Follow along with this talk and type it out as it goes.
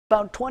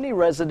About 20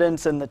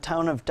 residents in the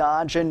town of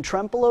Dodge in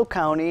Trempealeau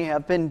County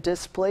have been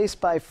displaced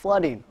by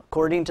flooding,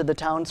 according to the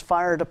town's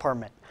fire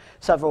department.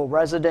 Several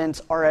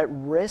residents are at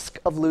risk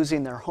of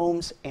losing their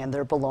homes and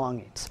their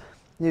belongings.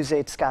 News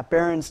 8's Scott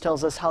Behrens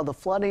tells us how the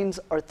floodings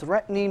are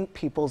threatening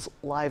people's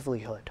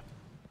livelihood.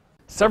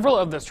 Several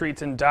of the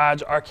streets in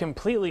Dodge are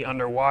completely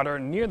underwater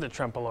near the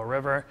Trempealeau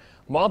River.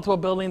 Multiple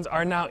buildings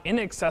are now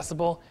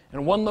inaccessible,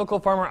 and one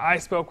local farmer I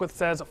spoke with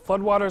says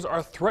floodwaters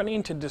are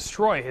threatening to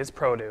destroy his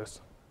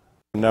produce.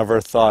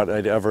 Never thought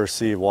I'd ever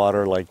see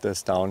water like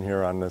this down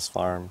here on this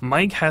farm.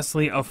 Mike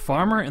Hesley, a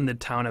farmer in the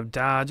town of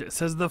Dodge,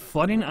 says the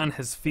flooding on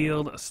his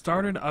field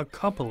started a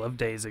couple of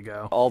days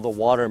ago. All the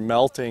water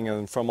melting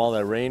and from all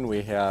that rain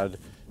we had,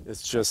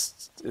 it's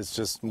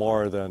just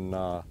more than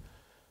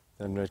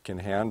it can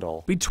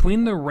handle.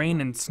 Between the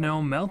rain and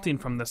snow melting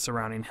from the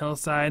surrounding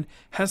hillside,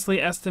 Hesley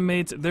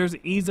estimates there's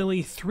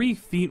easily 3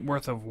 feet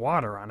worth of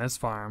water on his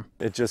farm.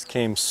 It just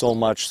came so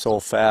much so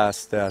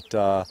fast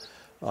that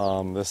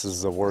this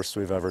is the worst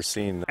we've ever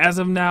seen. As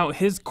of now,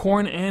 his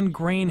corn and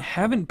grain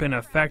haven't been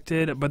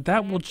affected, but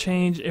that will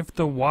change if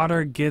the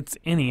water gets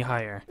any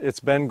higher. It's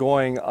been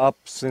going up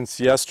since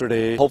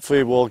yesterday. Hopefully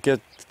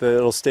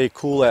it'll stay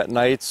cool at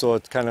night so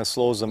it kind of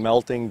slows the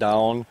melting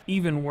down.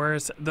 Even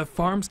worse, the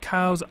farm's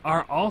cows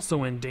are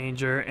also in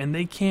danger and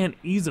they can't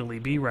easily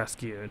be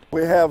rescued.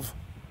 We have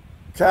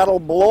cattle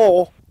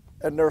below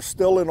and they're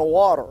still in the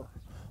water,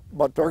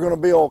 but they're going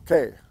to be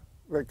okay,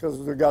 because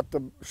we got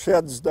the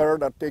sheds there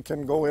that they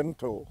can go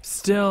into.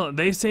 Still,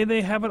 they say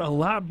they have it a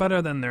lot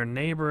better than their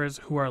neighbors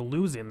who are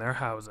losing their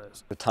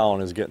houses. The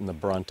town is getting the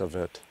brunt of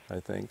it,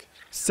 I think.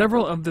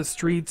 Several of the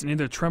streets near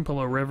the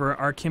Trempealeau River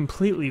are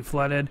completely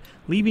flooded,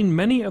 leaving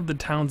many of the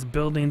town's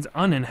buildings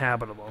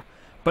uninhabitable.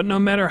 But no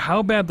matter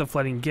how bad the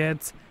flooding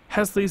gets,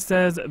 Hesley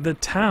says the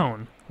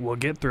town will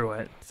get through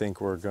it. I think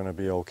we're going to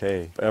be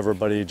okay.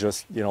 Everybody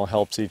just,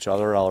 helps each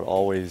other out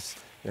always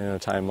in a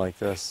time like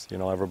this.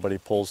 Everybody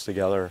pulls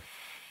together.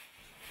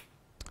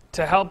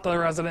 To help the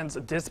residents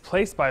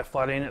displaced by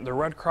flooding, the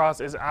Red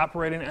Cross is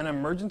operating an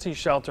emergency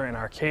shelter in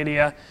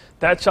Arcadia.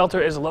 That shelter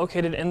is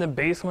located in the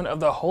basement of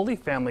the Holy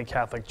Family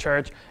Catholic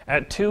Church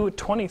at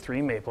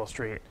 223 Maple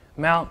Street.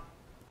 Mel?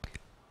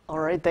 All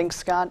right, thanks,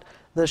 Scott.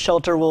 The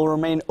shelter will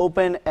remain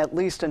open at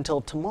least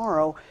until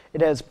tomorrow. It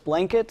has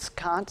blankets,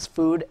 cots,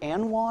 food,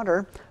 and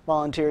water.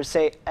 Volunteers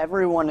say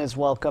everyone is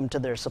welcome to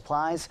their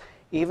supplies,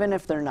 even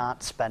if they're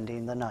not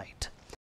spending the night.